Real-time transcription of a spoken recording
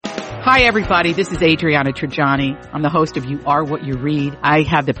Hi, everybody. This is Adriana Trajani. I'm the host of You Are What You Read. I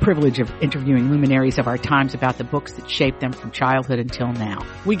have the privilege of interviewing luminaries of our times about the books that shaped them from childhood until now.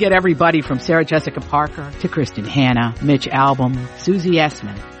 We get everybody from Sarah Jessica Parker to Kristen Hanna, Mitch Albom, Susie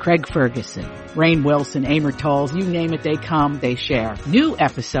Essman, Craig Ferguson, Rainn Wilson, Amor Towles, you name it, they come, they share. New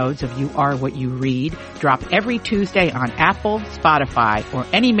episodes of You Are What You Read drop every Tuesday on Apple, Spotify, or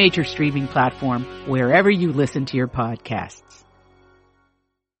any major streaming platform wherever you listen to your podcasts.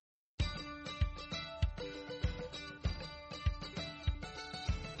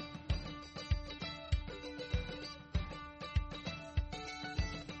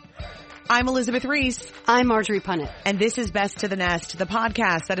 I'm Elizabeth Reese. I'm Marjorie Punnett. And this is Best to the Nest, the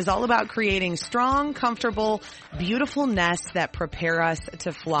podcast that is all about creating strong, comfortable, beautiful nests that prepare us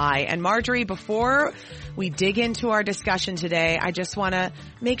to fly. And Marjorie, before we dig into our discussion today, I just want to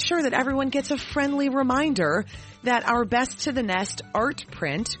make sure that everyone gets a friendly reminder that our Best to the Nest art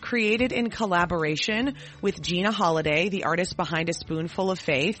print, created in collaboration with Gina Holiday, the artist behind A Spoonful of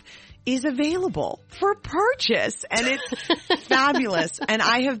Faith, is available for purchase, and it's fabulous. And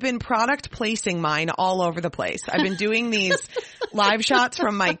I have been product placing mine all over the place. I've been doing these live shots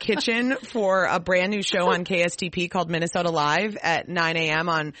from my kitchen for a brand new show on KSTP called Minnesota Live at 9 a.m.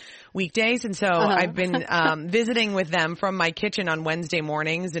 on weekdays. And so I've been visiting with them from my kitchen on Wednesday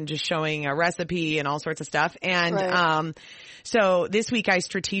mornings and just showing a recipe and all sorts of stuff. And so this week I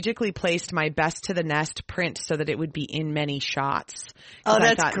strategically placed my Best to the Nest print so that it would be in many shots. Oh,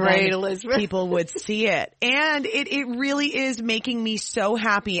 that's great, Elizabeth. People would see it. And it really is making me so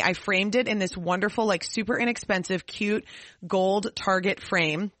happy. I framed it in this wonderful, like super inexpensive, cute gold Target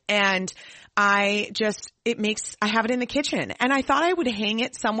frame. And I have it in the kitchen. And I thought I would hang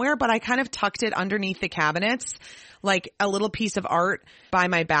it somewhere, but I kind of tucked it underneath the cabinets, like a little piece of art by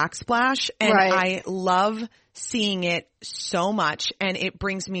my backsplash. And I love seeing it so much, and it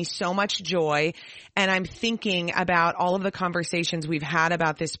brings me so much joy. And I'm thinking about all of the conversations we've had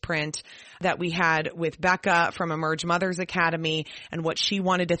about this print that we had with Becca from Emerge Mothers Academy, and what she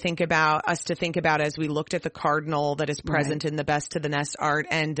wanted to think about as we looked at the cardinal that is present in the Best to the Nest art.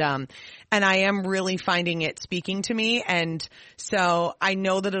 And I am really finding it speaking to me. And so I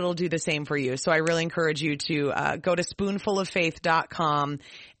know that it'll do the same for you. So I really encourage you to go to spoonfuloffaith.com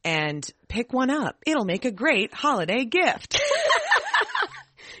and pick one up. It'll make a great holiday gift.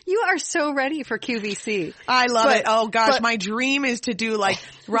 You are so ready for QVC. I love it. Oh gosh, my dream is to do like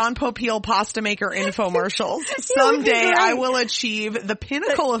Ron Popeil pasta maker infomercials. Someday I will achieve the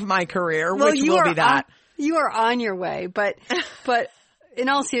pinnacle of my career, which will be that. You are on your way, but in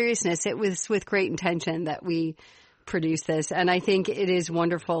all seriousness, it was with great intention that we produced this. And I think it is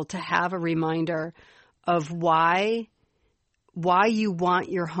wonderful to have a reminder of why you want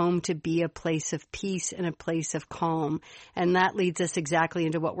your home to be a place of peace and a place of calm. And that leads us exactly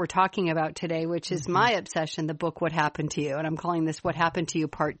into what we're talking about today, which is my obsession, the book, What Happened to You? And I'm calling this What Happened to You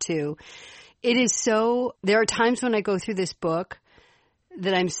Part 2. It is there are times when I go through this book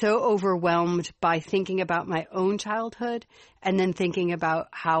that I'm so overwhelmed by thinking about my own childhood and then thinking about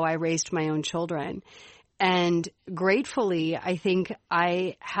how I raised my own children. And gratefully, I think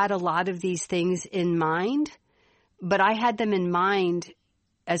I had a lot of these things in mind, but I had them in mind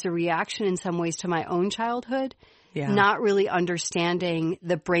as a reaction in some ways to my own childhood, not really understanding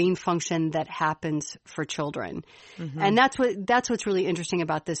the brain function that happens for children. And that's what's really interesting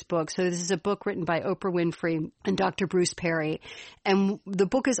about this book. So this is a book written by Oprah Winfrey and Dr. Bruce Perry. And the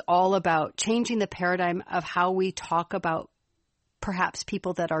book is all about changing the paradigm of how we talk about perhaps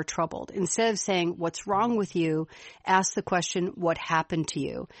people that are troubled. Instead of saying, what's wrong with you, ask the question, what happened to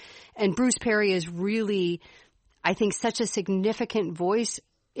you? And Bruce Perry is really, I think, such a significant voice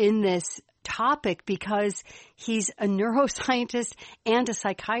in this topic because he's a neuroscientist and a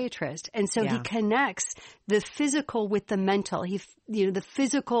psychiatrist. And so he connects the physical with the mental. The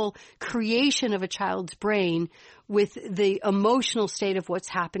physical creation of a child's brain with the emotional state of what's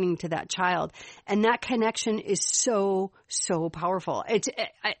happening to that child. And that connection is so, so powerful.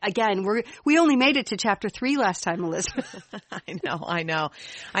 We only made it to chapter 3 last time, Elizabeth. I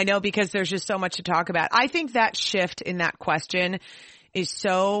know, because there's just so much to talk about. I think that shift in that question is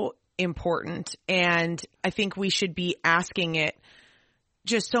so important, and I think we should be asking it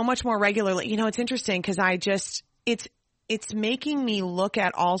just so much more regularly. You know, it's interesting because it's making me look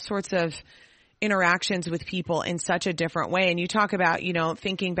at all sorts of interactions with people in such a different way. And you talk about,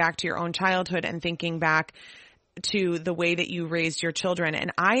 thinking back to your own childhood and thinking back to the way that you raised your children.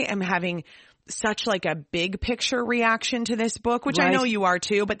 And I am having such like a big picture reaction to this book, which I know you are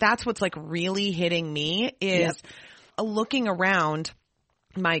too, but that's what's like really hitting me is looking around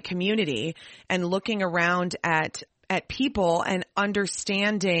my community and looking around at at people and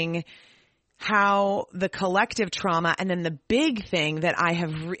understanding how the collective trauma, and then the big thing that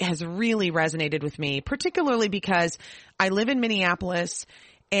has really resonated with me, particularly because I live in Minneapolis,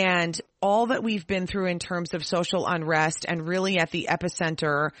 and all that we've been through in terms of social unrest, and really at the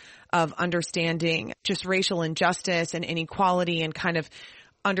epicenter of understanding just racial injustice and inequality, and kind of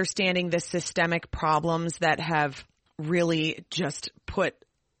understanding the systemic problems that have really just put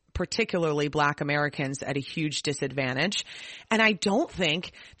particularly Black Americans at a huge disadvantage. And I don't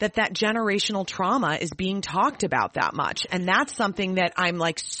think that generational trauma is being talked about that much. And that's something that I'm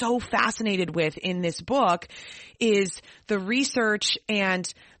like so fascinated with in this book, is the research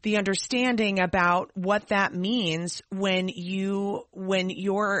and the understanding about what that means when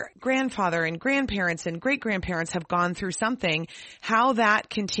your grandfather and grandparents and great-grandparents have gone through something, how that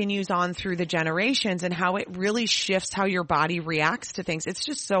continues on through the generations and how it really shifts how your body reacts to things. It's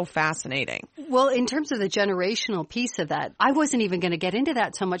just so fascinating. Well, in terms of the generational piece of that, I wasn't even going to get into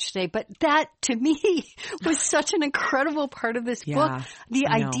that so much today, but that to me was such an incredible part of this book. The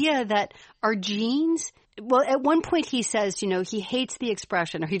idea that our genes, well, at one point he says, he hates the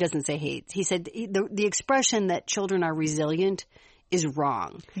expression, or he doesn't say hates. He said the expression that children are resilient is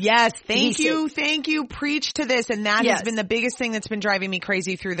wrong. Yes. Thank you. Preach to this. And that has been the biggest thing that's been driving me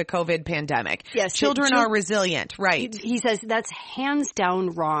crazy through the COVID pandemic. Yes. Children are resilient. Right. He says that's hands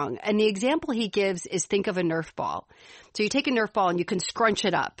down wrong. And the example he gives is, think of a Nerf ball. So you take a Nerf ball and you can scrunch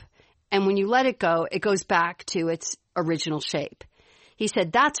it up. And when you let it go, it goes back to its original shape. He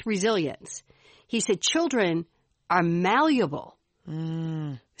said that's resilience. He said children are malleable.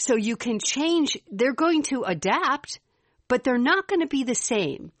 So you can change. They're going to adapt, but they're not going to be the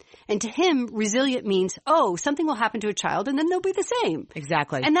same. And to him, resilient means, something will happen to a child and then they'll be the same.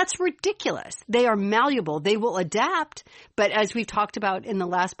 Exactly. And that's ridiculous. They are malleable. They will adapt. But as we've talked about in the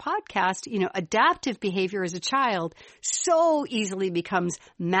last podcast, adaptive behavior as a child so easily becomes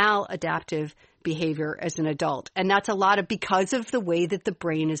maladaptive behavior as an adult. And that's a lot of because of the way that the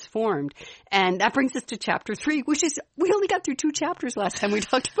brain is formed. And that brings us to chapter 3, which is, we only got through 2 chapters last time we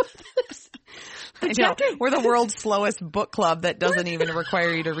talked about this. I know. We're the world's slowest book club that doesn't even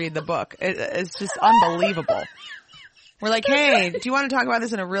require you to read the book. It's just unbelievable. We're like, hey, do you want to talk about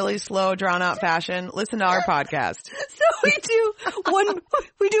this in a really slow, drawn-out fashion? Listen to our podcast. So we do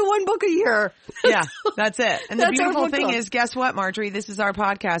one book a year. Yeah, that's it. And the beautiful thing is, guess what, Marjorie? This is our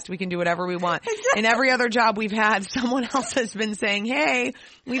podcast. We can do whatever we want. Exactly. In every other job we've had, someone else has been saying, hey,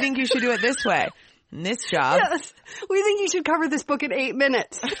 we think you should do it this way. In this job. Yes. We think you should cover this book in 8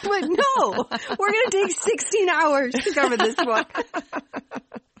 minutes. But no, we're going to take 16 hours to cover this book. But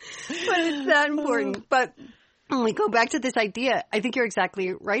it's that important. But when we go back to this idea, I think you're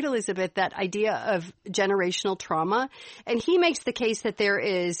exactly right, Elizabeth, that idea of generational trauma. And he makes the case that there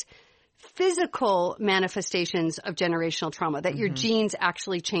is physical manifestations of generational trauma, that your genes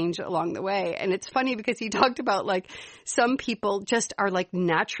actually change along the way. And it's funny because he talked about some people just are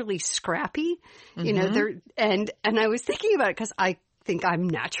naturally scrappy, and I was thinking about it because I think I'm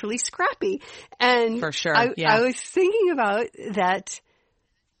naturally scrappy. And for sure. I was thinking about that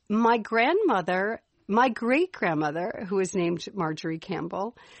my great-grandmother, who was named Marjorie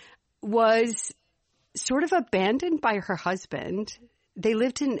Campbell, was sort of abandoned by her husband. They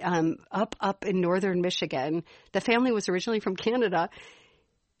lived in up in northern Michigan. The family was originally from Canada.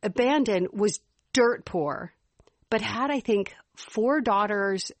 Abandoned, was dirt poor, but had, I think, 4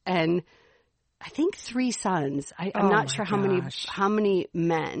 daughters and I think 3 sons. I'm not sure how many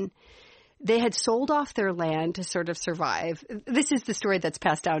men. They had sold off their land to sort of survive. This is the story that's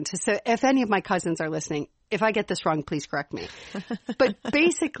passed down to. So if any of my cousins are listening, if I get this wrong, please correct me. But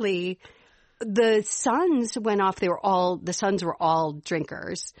basically, the sons went off. The sons were all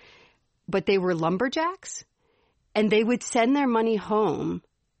drinkers, but they were lumberjacks, and they would send their money home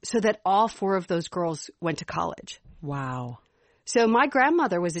so that all 4 of those girls went to college. Wow. So my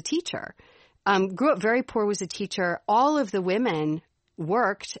grandmother was a teacher, grew up very poor, was a teacher. All of the women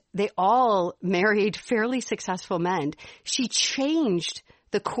worked. They all married fairly successful men. She changed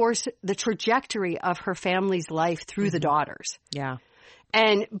the trajectory of her family's life through the daughters. Yeah.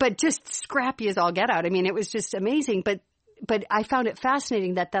 But just scrappy as all get out. I mean, it was just amazing. But I found it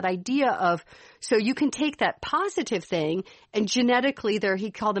fascinating that idea of, so you can take that positive thing and genetically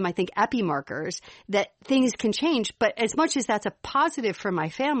he called them, I think, epimarkers, that things can change. But as much as that's a positive for my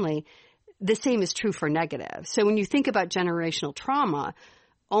family, the same is true for negative. So when you think about generational trauma,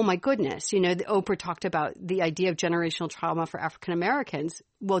 oh my goodness, Oprah talked about the idea of generational trauma for African Americans.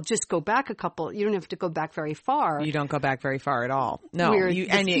 Well, just go back you don't have to go back very far. You don't go back very far at all. No,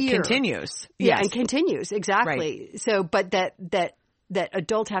 it continues. Yeah, and continues, exactly. Right. So, but that that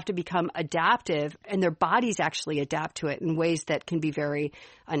adults have to become adaptive, and their bodies actually adapt to it in ways that can be very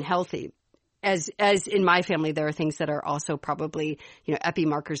unhealthy. As in my family, there are things that are also probably,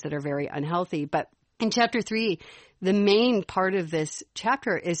 epimarkers that are very unhealthy. But in chapter 3, the main part of this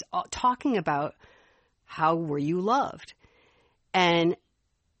chapter is talking about how were you loved? And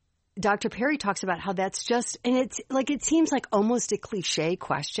Dr. Perry talks about how that's just, and it's like, it seems like almost a cliche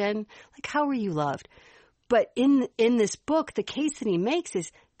question, like, how were you loved? But in this book, the case that he makes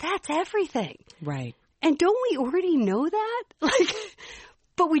is that's everything. Right. And don't we already know that?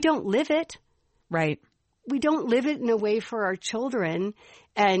 But we don't live it. Right. We don't live it in a way for our children.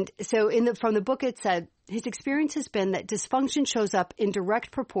 And so from the book, it said, his experience has been that dysfunction shows up in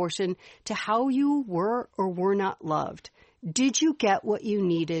direct proportion to how you were or were not loved. Did you get what you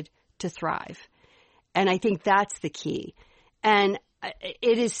needed to thrive? And I think that's the key. And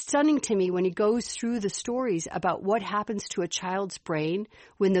it is stunning to me when he goes through the stories about what happens to a child's brain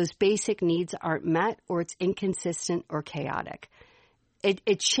when those basic needs aren't met or it's inconsistent or chaotic.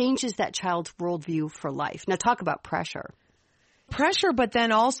 It changes that child's worldview for life. Now talk about pressure. Pressure, but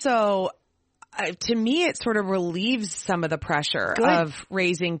then also, to me, it sort of relieves some of the pressure of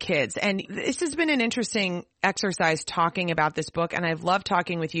raising kids. And this has been an interesting exercise talking about this book. And I've loved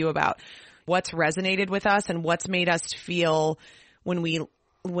talking with you about what's resonated with us and what's made us feel when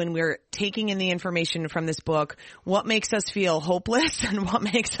we're taking in the information from this book, what makes us feel hopeless and what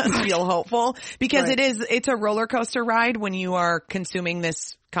makes us feel hopeful, because it's a roller coaster ride when you are consuming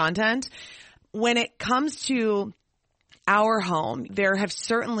this content. When it comes to our home, there have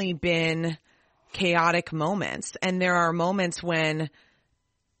certainly been chaotic moments, and there are moments when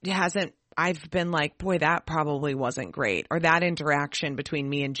I've been like, boy, that probably wasn't great, or that interaction between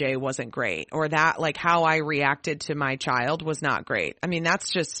me and Jay wasn't great, or that, like, how I reacted to my child was not great. I mean, that's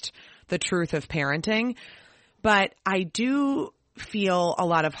just the truth of parenting. But I do feel a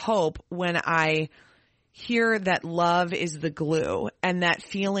lot of hope when I hear that love is the glue, and that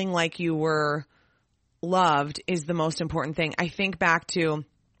feeling like you were loved is the most important thing. I think back to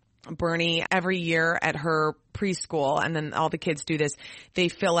Bernie every year at her preschool, and then all the kids do this. They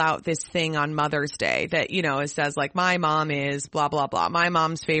fill out this thing on Mother's Day that, it says like, my mom is blah, blah, blah. My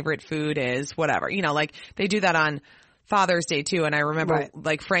mom's favorite food is whatever. Like they do that on Father's Day too. And I remember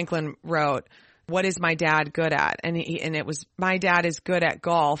like Franklin wrote, what is my dad good at? And it was, my dad is good at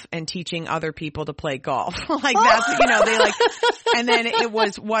golf and teaching other people to play golf. Like that's, they like, and then it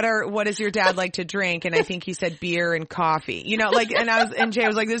was, what does your dad like to drink? And I think he said beer and coffee, and Jay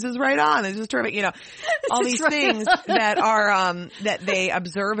was like, this is right on. This is terrific. All these things that are, that they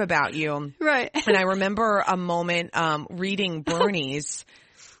observe about you. Right. And I remember a moment, reading Bernie's,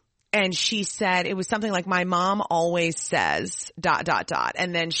 and she said, it was something like, my mom always says ...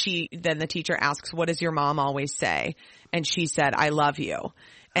 And then the teacher asks, what does your mom always say? And she said, I love you.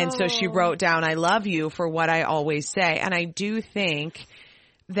 And so she wrote down, I love you for what I always say. And I do think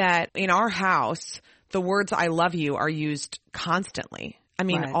that in our house, the words I love you are used constantly. I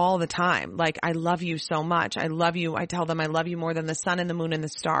mean, all the time. Like, I love you so much. I love you. I tell them I love you more than the sun and the moon and the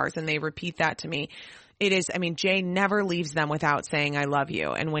stars. And they repeat that to me. It is, Jay never leaves them without saying, I love you.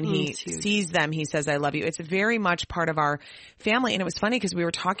 And when he sees them, he says, I love you. It's very much part of our family. And it was funny because we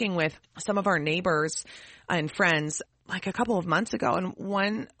were talking with some of our neighbors and friends like a couple of months ago. And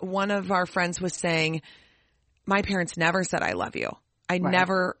one of our friends was saying, my parents never said, I love you. I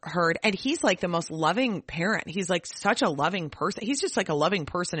never heard. And he's like the most loving parent. He's like such a loving person. He's just like a loving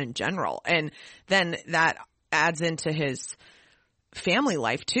person in general. And then that adds into his family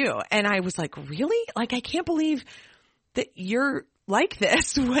life too. And I was like, really? Like, I can't believe that you're like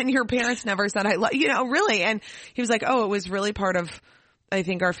this when your parents never said I love, really. And he was like, oh, it was really part of, I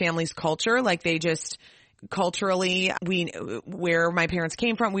think, our family's culture. Like they just culturally, where my parents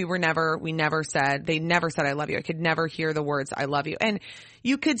came from, they never said I love you. I could never hear the words I love you. And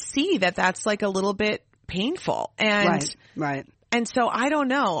you could see that that's like a little bit painful. And right. And so I don't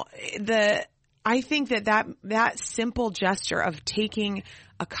know, I think that simple gesture of taking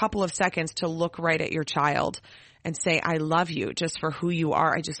a couple of seconds to look right at your child and say, I love you just for who you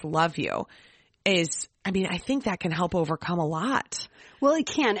are. I just love you I think that can help overcome a lot. Well, it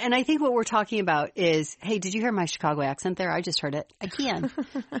can. And I think what we're talking about is, hey, did you hear my Chicago accent there? I just heard it again.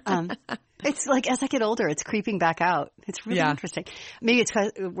 It's like, as I get older, it's creeping back out. It's really interesting. Maybe it's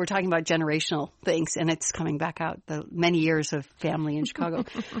because we're talking about generational things and it's coming back out, the many years of family in Chicago.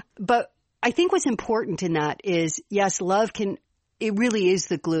 But I think what's important in that is, yes, love it really is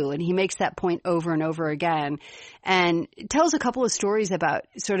the glue. And he makes that point over and over again and tells a couple of stories about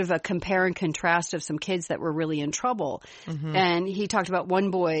sort of a compare and contrast of some kids that were really in trouble. Mm-hmm. And he talked about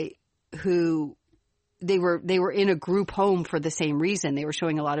one boy who they were in a group home for the same reason. They were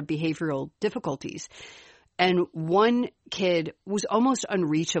showing a lot of behavioral difficulties. And one kid was almost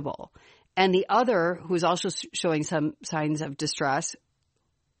unreachable. And the other, who was also showing some signs of distress,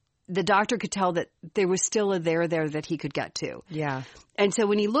 the doctor could tell that there was still a there that he could get to. Yeah. And so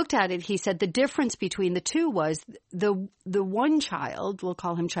when he looked at it, he said the difference between the two was the one child, we'll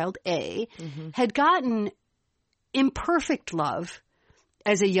call him child A, had gotten imperfect love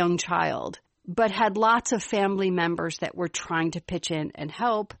as a young child, but had lots of family members that were trying to pitch in and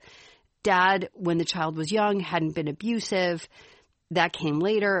help. Dad, when the child was young, hadn't been abusive. That came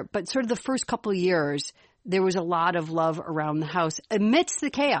later. But sort of the first couple of years, there was a lot of love around the house amidst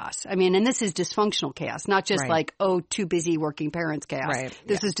the chaos. I mean, and this is dysfunctional chaos, not just like, oh, too busy working parents chaos. Right.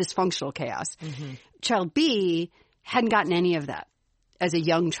 This is dysfunctional chaos. Child B hadn't gotten any of that as a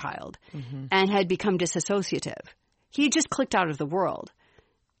young child and had become disassociative. He had just clicked out of the world.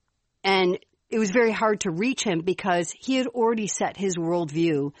 And it was very hard to reach him because he had already set his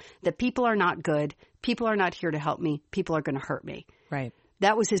worldview that people are not good, people are not here to help me, people are going to hurt me. Right.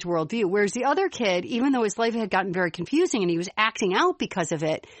 That was his worldview. Whereas the other kid, even though his life had gotten very confusing and he was acting out because of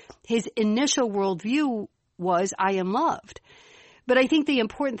it, his initial worldview was, I am loved. But I think the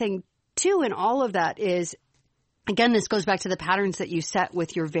important thing, too, in all of that is, again, this goes back to the patterns that you set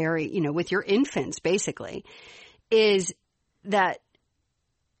with your with your infants, basically, is that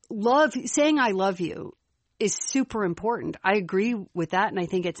saying I love you is super important. I agree with that, and I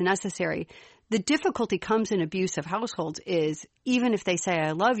think it's necessary. The difficulty comes in abusive households is even if they say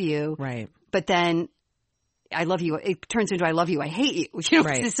I love you, right, but then I love you, it turns into I love you, I hate you.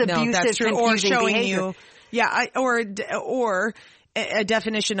 Right. It's this abusive, that's true. Or showing behavior. or a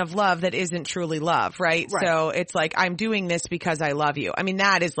definition of love that isn't truly love, right? So it's like, I'm doing this because I love you. I mean,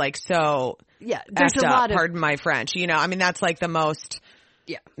 that is like so there's a lot of, pardon my French, I mean, that's like the most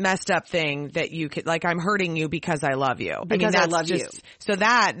messed up thing that you could, like, I'm hurting you because I love you. Because I love you. So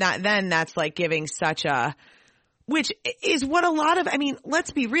then that's like giving such a, which is what a lot of, I mean,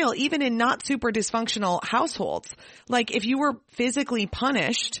 let's be real, even in not super dysfunctional households, like if you were physically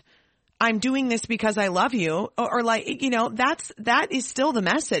punished, I'm doing this because I love you, or like, that is still the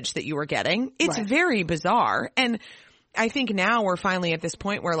message that you were getting. It's very bizarre. And I think now we're finally at this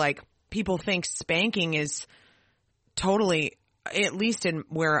point where like people think spanking is totally, at least in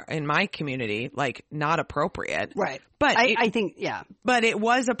my community, like not appropriate. Right. But I think, but it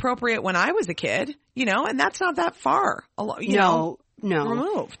was appropriate when I was a kid, and that's not that far, no,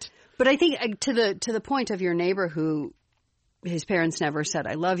 removed. But I think to the point of your neighbor who his parents never said,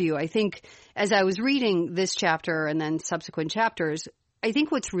 I love you. I think as I was reading this chapter and then subsequent chapters, I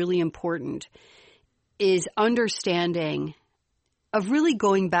think what's really important is understanding of really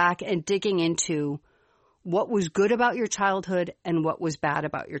going back and digging into what was good about your childhood and what was bad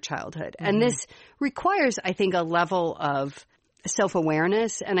about your childhood. And this requires, I think, a level of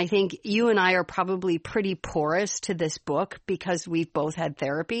self-awareness. And I think you and I are probably pretty porous to this book because we've both had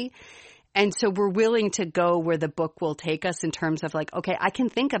therapy. And so we're willing to go where the book will take us in terms of like, okay, I can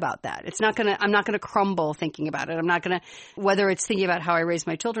think about that. I'm not going to crumble thinking about it. I'm not going to, whether it's thinking about how I raise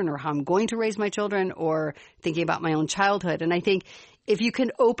my children or how I'm going to raise my children or thinking about my own childhood. And I think if you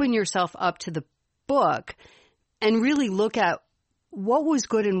can open yourself up to the book and really look at what was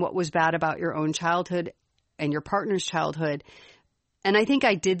good and what was bad about your own childhood and your partner's childhood. And I think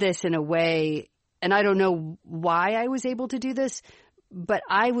I did this in a way, and I don't know why I was able to do this, but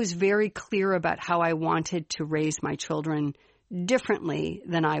I was very clear about how I wanted to raise my children differently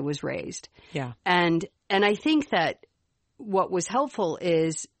than I was raised. Yeah. And I think that what was helpful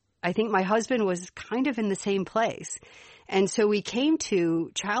is I think my husband was kind of in the same place. And so we came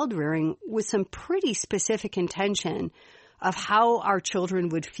to child rearing with some pretty specific intention of how our children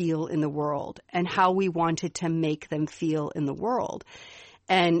would feel in the world and how we wanted to make them feel in the world.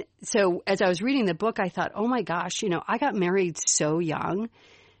 And so as I was reading the book, I thought, oh my gosh, I got married so young.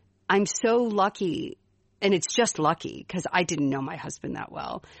 I'm so lucky. And it's just lucky because I didn't know my husband that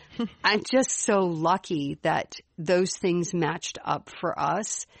well. I'm just so lucky that those things matched up for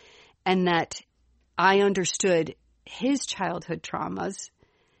us and that I understood his childhood traumas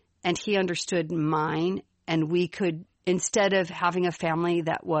and he understood mine, and we could, instead of having a family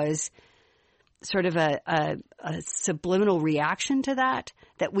that was sort of a subliminal reaction to that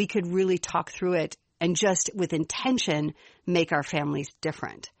we could really talk through it and just with intention make our families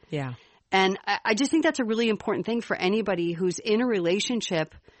different. Yeah. And I just think that's a really important thing for anybody who's in a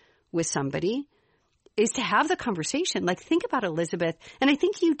relationship with somebody is to have the conversation. Like, think about Elizabeth, and I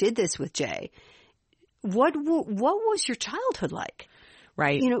think you did this with Jay. What was your childhood like?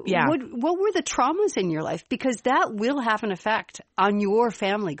 Right. What were the traumas in your life? Because that will have an effect on your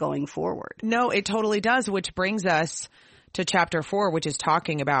family going forward. No, it totally does, which brings us to chapter 4, which is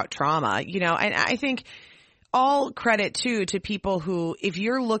talking about trauma, and I think all credit too to people who, if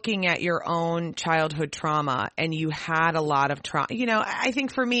you're looking at your own childhood trauma and you had a lot of trauma, I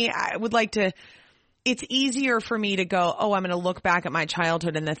think for me, I would like to, it's easier for me to go, oh, I'm going to look back at my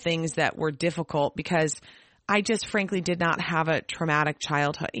childhood and the things that were difficult because I just frankly did not have a traumatic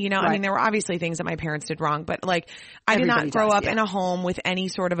childhood. Right. I mean, there were obviously things that my parents did wrong, but like I did not grow up in a home with any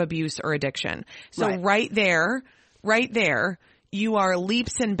sort of abuse or addiction. So right there, you are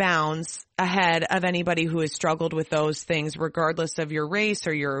leaps and bounds ahead of anybody who has struggled with those things, regardless of your race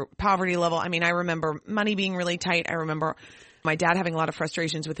or your poverty level. I mean, I remember money being really tight. I remember my dad having a lot of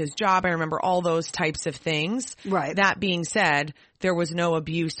frustrations with his job. I remember all those types of things. Right. That being said, there was no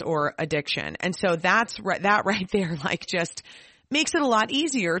abuse or addiction. And so that right there, like just makes it a lot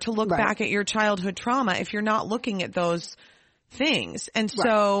easier to look back at your childhood trauma if you're not looking at those things. And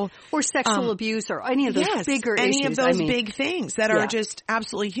so, or sexual abuse or any of those bigger issues. Any of those big things that are just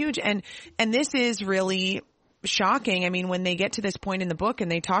absolutely huge. And this is really shocking. I mean, when they get to this point in the book and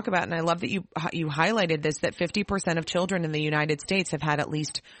they talk about, and I love that you highlighted this, that 50% of children in the United States have had at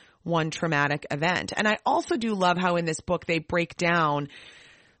least one traumatic event. And I also do love how in this book they break down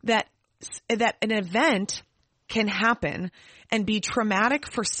that an event can happen and be traumatic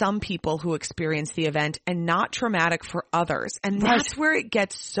for some people who experience the event and not traumatic for others. And that's where it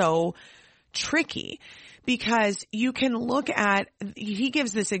gets so tricky, because you can look at, he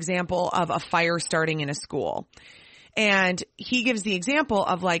gives this example of a fire starting in a school. And he gives the example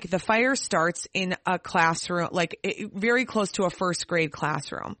of like the fire starts in a classroom, like very close to a first grade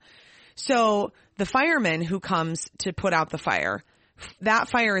classroom. So the fireman who comes to put out the fire, that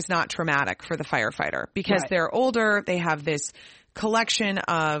fire is not traumatic for the firefighter because they're older. They have this collection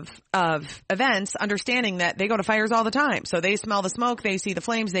of events, understanding that they go to fires all the time. So they smell the smoke, they see the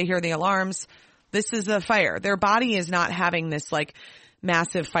flames, they hear the alarms. This is the fire. Their body is not having this like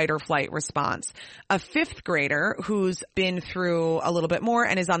massive fight or flight response. A fifth grader who's been through a little bit more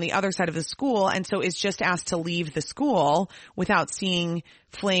and is on the other side of the school and so is just asked to leave the school without seeing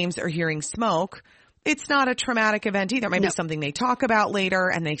flames or hearing smoke, it's not a traumatic event either. It might be something they talk about later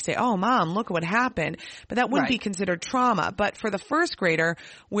and they say, oh, Mom, look what happened. But that wouldn't be considered trauma. But for the first grader,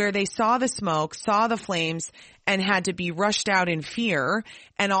 where they saw the smoke, saw the flames, and had to be rushed out in fear,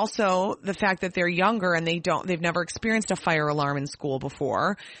 and also the fact that they're younger and they've never experienced a fire alarm in school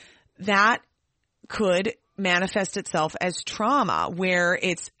before, that could manifest itself as trauma, where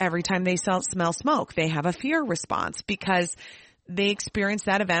it's every time they smell smoke, they have a fear response because they experienced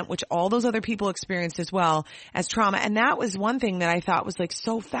that event, which all those other people experienced as well, as trauma. And that was one thing that I thought was like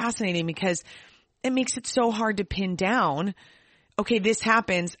so fascinating, because it makes it so hard to pin down, okay, this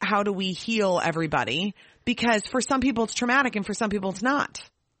happens, how do we heal everybody? Because for some people it's traumatic and for some people it's not.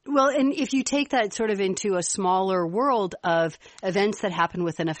 Well, and if you take that sort of into a smaller world of events that happen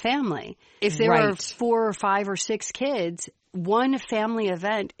within a family, if there are 4 or 5 or 6 kids, one family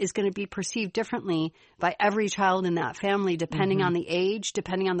event is going to be perceived differently by every child in that family, depending on the age,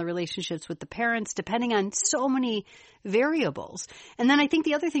 depending on the relationships with the parents, depending on so many variables. And then I think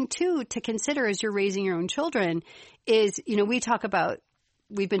the other thing, too, to consider as you're raising your own children is, we've been talking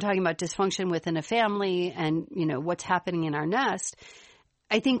about dysfunction within a family and, what's happening in our nest.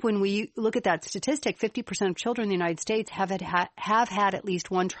 I think when we look at that statistic, 50% of children in the United States have had at least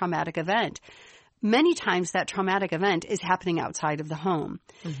one traumatic event. Many times that traumatic event is happening outside of the home.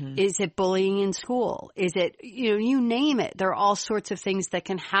 Is it bullying in school? Is it, you name it. There are all sorts of things that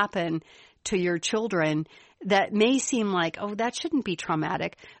can happen to your children that may seem like, oh, that shouldn't be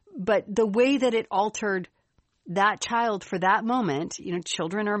traumatic. But the way that it altered that child for that moment,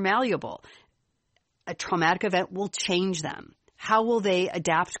 children are malleable. A traumatic event will change them. How will they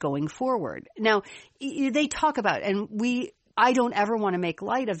adapt going forward? Now, they talk about, and I don't ever want to make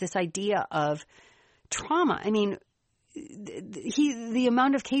light of this idea of trauma. I mean, the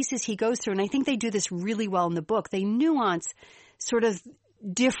amount of cases he goes through, and I think they do this really well in the book, they nuance sort of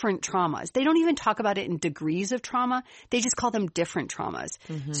different traumas. They don't even talk about it in degrees of trauma. They just call them different traumas.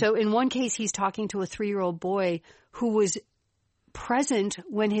 So in one case, he's talking to a 3-year-old boy who was present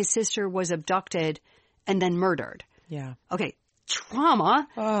when his sister was abducted and then murdered. Yeah. Okay. Trauma.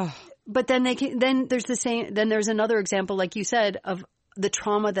 But then there's another example, like you said, of the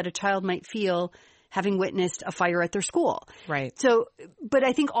trauma that a child might feel having witnessed a fire at their school. Right. So, but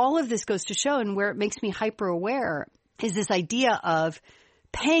I think all of this goes to show, and where it makes me hyper aware is this idea of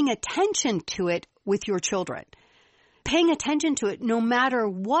paying attention to it with your children. Paying attention to it no matter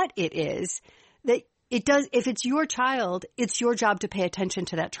what it is, that if it's your child, it's your job to pay attention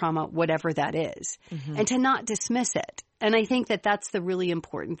to that trauma, whatever that is, and to not dismiss it. And I think that that's the really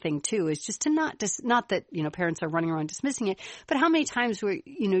important thing too, is just to not that, parents are running around dismissing it, but how many times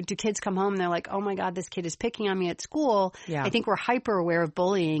do kids come home and they're like, oh my God, this kid is picking on me at school. Yeah. I think we're hyper aware of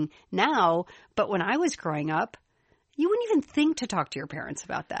bullying now, but when I was growing up, you wouldn't even think to talk to your parents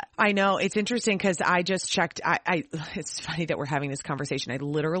about that. I know. It's interesting because I just checked. It's funny that we're having this conversation. I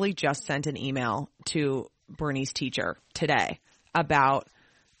literally just sent an email to Bernie's teacher today about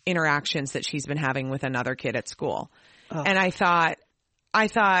interactions that she's been having with another kid at school. Oh. And I thought I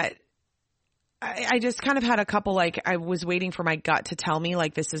just kind of had a couple, I was waiting for my gut to tell me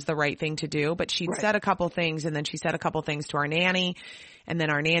this is the right thing to do, but she'd said a couple things, and then she said a couple things to our nanny, and then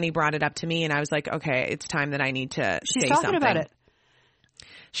our nanny brought it up to me, and I was like, okay, it's time that I need to say something. She's talking about it.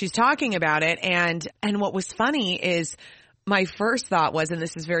 She's talking about it. And what was funny is my first thought was, and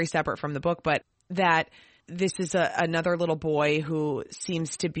this is very separate from the book, but that this is another little boy who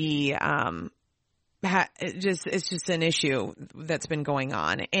seems to be, it's just an issue that's been going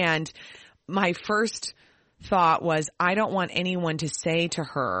on. And my first thought was, I don't want anyone to say to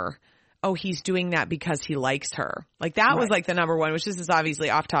her, oh, he's doing that because he likes her. That was the number one, which this is obviously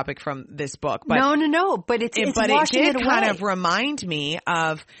off topic from this book. But no. But it's washing it away. Kind of remind me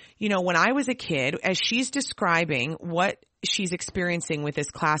of, when I was a kid, as she's describing what she's experiencing with this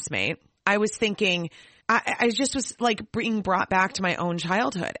classmate, I was thinking, I just was being brought back to my own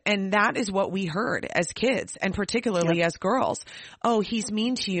childhood. And that is what we heard as kids, and particularly as girls. Oh, he's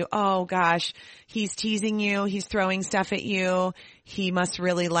mean to you. Oh gosh, he's teasing you. He's throwing stuff at you. He must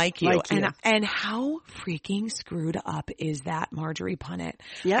really like you. And how freaking screwed up is that, Marjorie Punnett?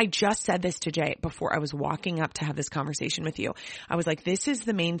 Yep. I just said this to Jay before I was walking up to have this conversation with you. I was like, this is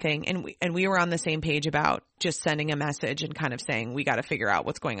the main thing. And we were on the same page about just sending a message and kind of saying, we got to figure out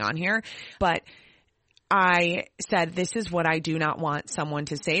what's going on here. But I said, this is what I do not want someone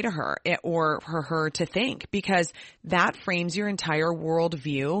to say to her or for her to think, because that frames your entire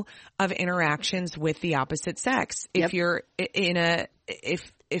worldview of interactions with the opposite sex. Yep. If you're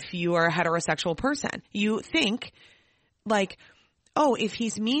if you are a heterosexual person, you think oh, if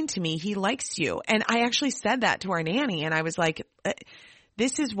he's mean to me, he likes you. And I actually said that to our nanny, and I was like,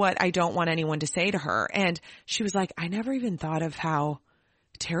 this is what I don't want anyone to say to her. And she was like, I never even thought of how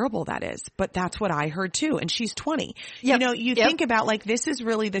terrible that is, but that's what I heard too. And she's 20. Yep. You think about this is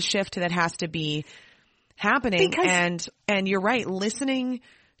really the shift that has to be happening. And you're right, listening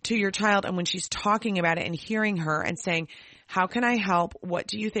to your child, and when she's talking about it and hearing her and saying, how can I help? What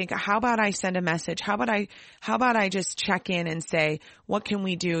do you think? How about I send a message? How about I just check in and say, what can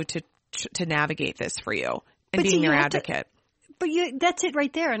we do to navigate this for you? And being your advocate. But that's it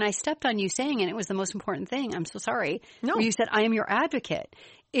right there. And I stepped on you saying, and it was the most important thing. I'm so sorry. No. Where you said, I am your advocate.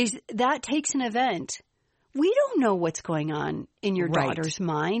 Is that takes an event. We don't know what's going on in your daughter's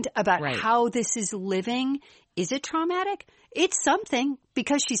mind about how this is living. Is it traumatic? It's something,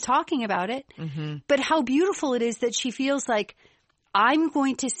 because she's talking about it. Mm-hmm. But how beautiful it is that she feels like, I'm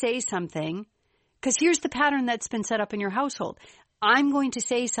going to say something, because here's the pattern that's been set up in your household. I'm going to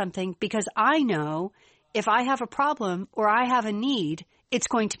say something because I know if I have a problem or I have a need, it's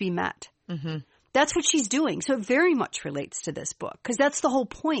going to be met. Mm-hmm. That's what she's doing. So it very much relates to this book, because that's the whole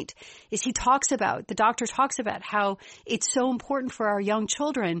point, is the doctor talks about how it's so important for our young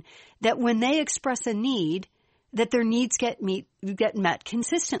children that when they express a need, that their needs get met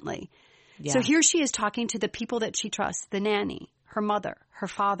consistently. Yeah. So here she is talking to the people that she trusts, the nanny, her mother, her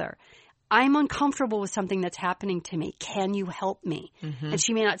father. I'm uncomfortable with something that's happening to me. Can you help me? Mm-hmm. And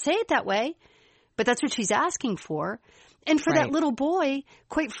she may not say it that way, but that's what she's asking for. And for that little boy,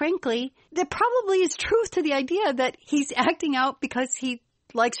 quite frankly, there probably is truth to the idea that he's acting out because he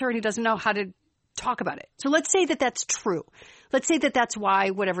likes her and he doesn't know how to talk about it. So let's say that that's true. Let's say that that's why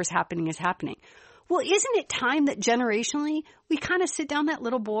whatever's happening is happening. Well, isn't it time that generationally we kind of sit down that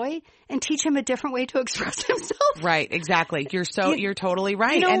little boy and teach him a different way to express himself? Right, exactly. You're totally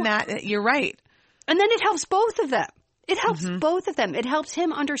right. And you're right. And then it helps both of them. It helps both of them. It helps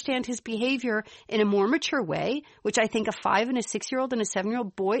him understand his behavior in a more mature way, which I think a 5 and a 6-year-old and a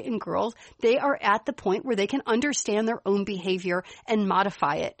 7-year-old boy and girls, they are at the point where they can understand their own behavior and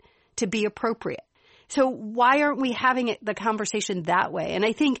modify it to be appropriate. So why aren't we having the conversation that way? And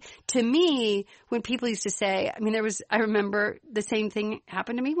I think, to me, when people used to say, I remember the same thing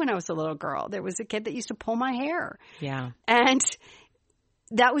happened to me when I was a little girl. There was a kid that used to pull my hair. Yeah. And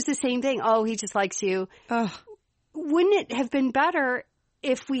that was the same thing. Oh, he just likes you. Ugh. Wouldn't it have been better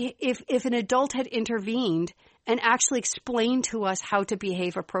if an adult had intervened and actually explained to us how to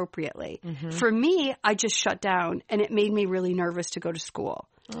behave appropriately? Mm-hmm. For me, I just shut down, and it made me really nervous to go to school.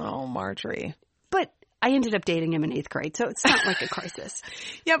 Oh, Marjorie. But I ended up dating him in 8th grade, so it's not like a crisis.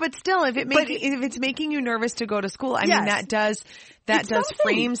 Yeah, but still, if it's making you nervous to go to school, I mean, that does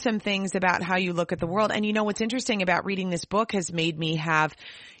frame some things about how you look at the world. And you know, what's interesting about reading this book has made me have,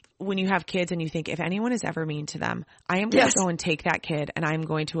 when you have kids and you think, if anyone is ever mean to them, I am going to go and take that kid and I'm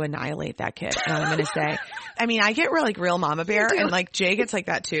going to annihilate that kid. And I'm going to say, I mean, I get real mama bear, and like Jay gets like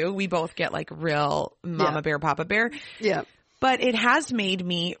that too. We both get like real mama bear, papa bear. Yeah. But it has made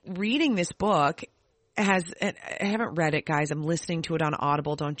me, reading this book I haven't read it, guys. I'm listening to it on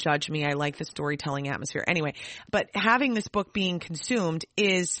Audible. Don't judge me. I like the storytelling atmosphere. Anyway, but having this book being consumed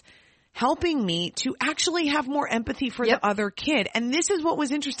is helping me to actually have more empathy for the other kid. And this is what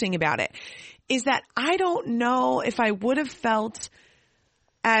was interesting about it, is that I don't know if I would have felt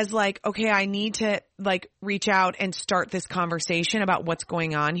as like, okay, I need to like reach out and start this conversation about what's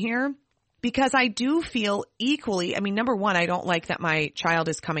going on here. Because I do feel equally, I mean, number one, I don't like that my child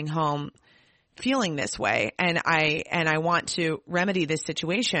is coming home feeling this way, and I want to remedy this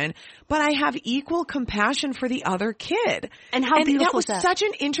situation, but I have equal compassion for the other kid. And how beautiful that was that? Such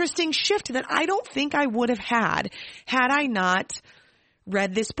an interesting shift that I don't think I would have had I not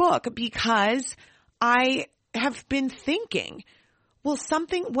read this book, because I have been thinking, well,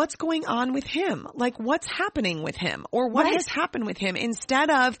 what's going on with him? Like, what's happening with him, or what has happened with him,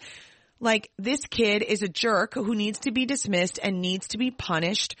 instead of like, this kid is a jerk who needs to be dismissed and needs to be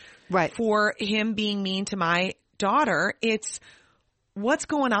punished for him being mean to my daughter. It's what's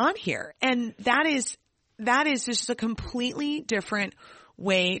going on here. And that is just a completely different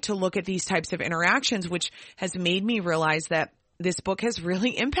way to look at these types of interactions, which has made me realize that this book has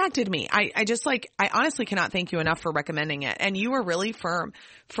really impacted me. I honestly cannot thank you enough for recommending it. And you were really firm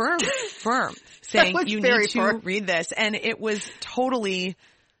saying you need to read this. And it was totally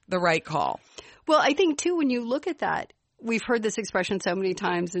the right call. Well, I think too, when you look at that, we've heard this expression so many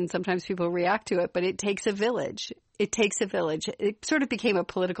times and sometimes people react to it, but it takes a village. It takes a village. It sort of became a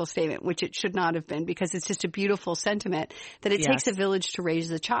political statement, which it should not have been, because it's just a beautiful sentiment that it takes a village to raise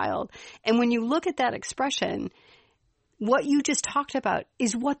a child. And when you look at that expression, what you just talked about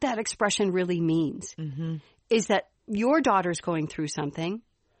is what that expression really means. Mm-hmm. Is that your daughter's going through something,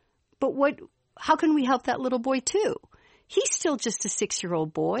 but how can we help that little boy too? He's still just a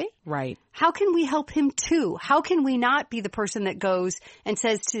 6-year-old boy. Right. How can we help him too? How can we not be the person that goes and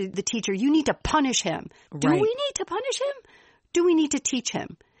says to the teacher, you need to punish him? Right. Do we need to punish him? Do we need to teach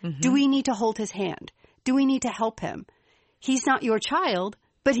him? Mm-hmm. Do we need to hold his hand? Do we need to help him? He's not your child,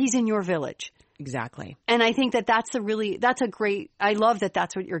 but he's in your village. Exactly. And I think I love that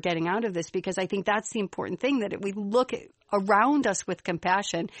that's what you're getting out of this, because I think that's the important thing, that we look around us with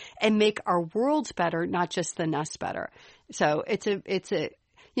compassion and make our worlds better, not just the nest better. So it's a,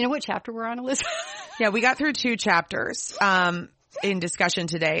 you know what chapter we're on, Alyssa? Yeah, we got through 2 chapters, in discussion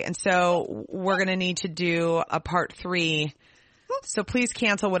today. And so we're going to need to do a part 3. So please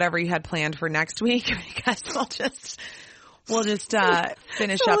cancel whatever you had planned for next week, because we'll just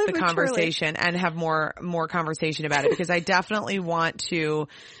finish up the conversation and have more conversation about it, because I definitely want to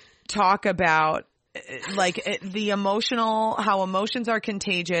talk about like the how emotions are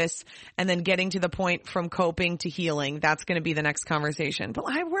contagious, and then getting to the point from coping to healing. That's going to be the next conversation. But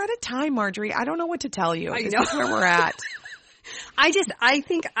we're out of time, Marjorie. I don't know what to tell you. This is where we're at. I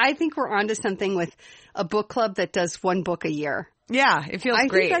think we're onto something with a book club that does 1 book a year. Yeah, it feels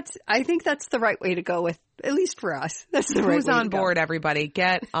great. I think that's the right way to go, with, at least for us. That's the right way to go. Who's on board, everybody?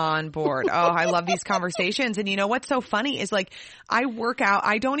 Get on board. Oh, I love these conversations. And you know what's so funny is, like, I work out.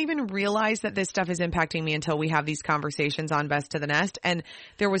 I don't even realize that this stuff is impacting me until we have these conversations on Best to the Nest. And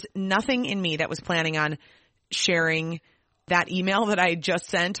there was nothing in me that was planning on sharing that email that I just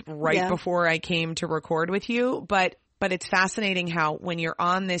sent before I came to record with you. But it's fascinating how, when you're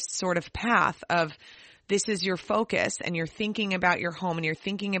on this sort of path of, this is your focus, and you're thinking about your home, and you're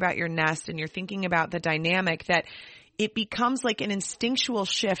thinking about your nest, and you're thinking about the dynamic, that it becomes like an instinctual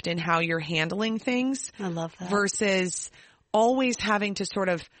shift in how you're handling things. I love that. Versus always having to sort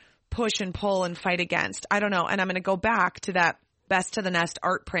of push and pull and fight against. I don't know. And I'm going to go back to that Best to the Nest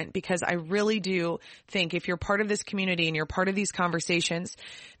art print, because I really do think if you're part of this community and you're part of these conversations,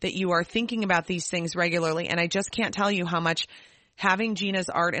 that you are thinking about these things regularly. And I just can't tell you how much having Gina's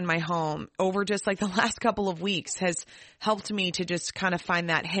art in my home over just like the last couple of weeks has helped me to just kind of find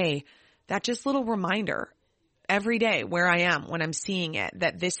that, hey, that just little reminder every day where I am when I'm seeing it,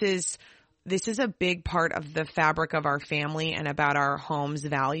 that this is a big part of the fabric of our family and about our home's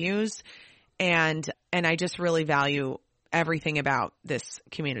values. And I just really value everything about this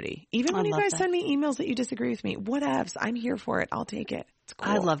community. Even when you guys send me emails that you disagree with me, whatevs, I'm here for it. I'll take it. It's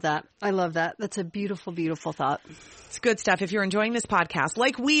cool. I love that. That's a beautiful, beautiful thought. It's good stuff. If you're enjoying this podcast,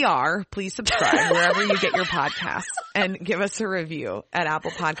 like we are, please subscribe wherever you get your podcasts and give us a review at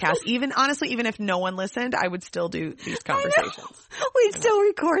Apple Podcasts. Even if no one listened, I would still do these conversations. We'd still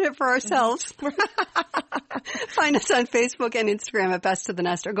record it for ourselves. Find us on Facebook and Instagram at Best of the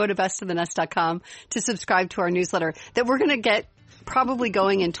Nest, or go to bestofthenest.com to subscribe to our newsletter that we're going to get probably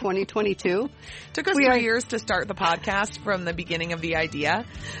going in 2022. Took us 3 years to start the podcast from the beginning of the idea.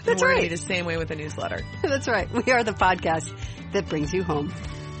 That's right. We're the same way with the newsletter. That's right. We are the podcast that brings you home.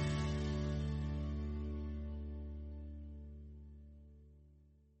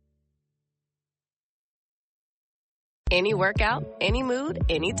 Any workout, any mood,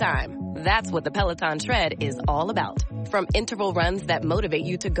 anytime. That's what the Peloton Tread is all about. From interval runs that motivate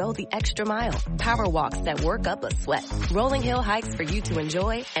you to go the extra mile, power walks that work up a sweat, rolling hill hikes for you to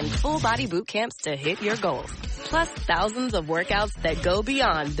enjoy, and full body boot camps to hit your goals. Plus thousands of workouts that go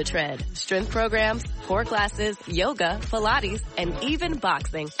beyond the tread. Strength programs, core classes, yoga, Pilates, and even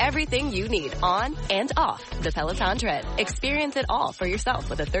boxing. Everything you need on and off the Peloton Tread. Experience it all for yourself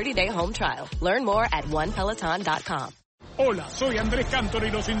with a 30-day home trial. Learn more at onepeloton.com. Hola, soy Andrés Cantor y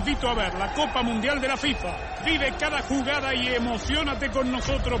los invito a ver la Copa Mundial de la FIFA. Vive cada jugada y emociónate con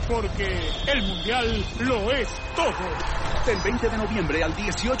nosotros porque el Mundial lo es todo. Del 20 de noviembre al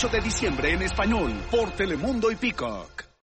 18 de diciembre en español por Telemundo y Peacock.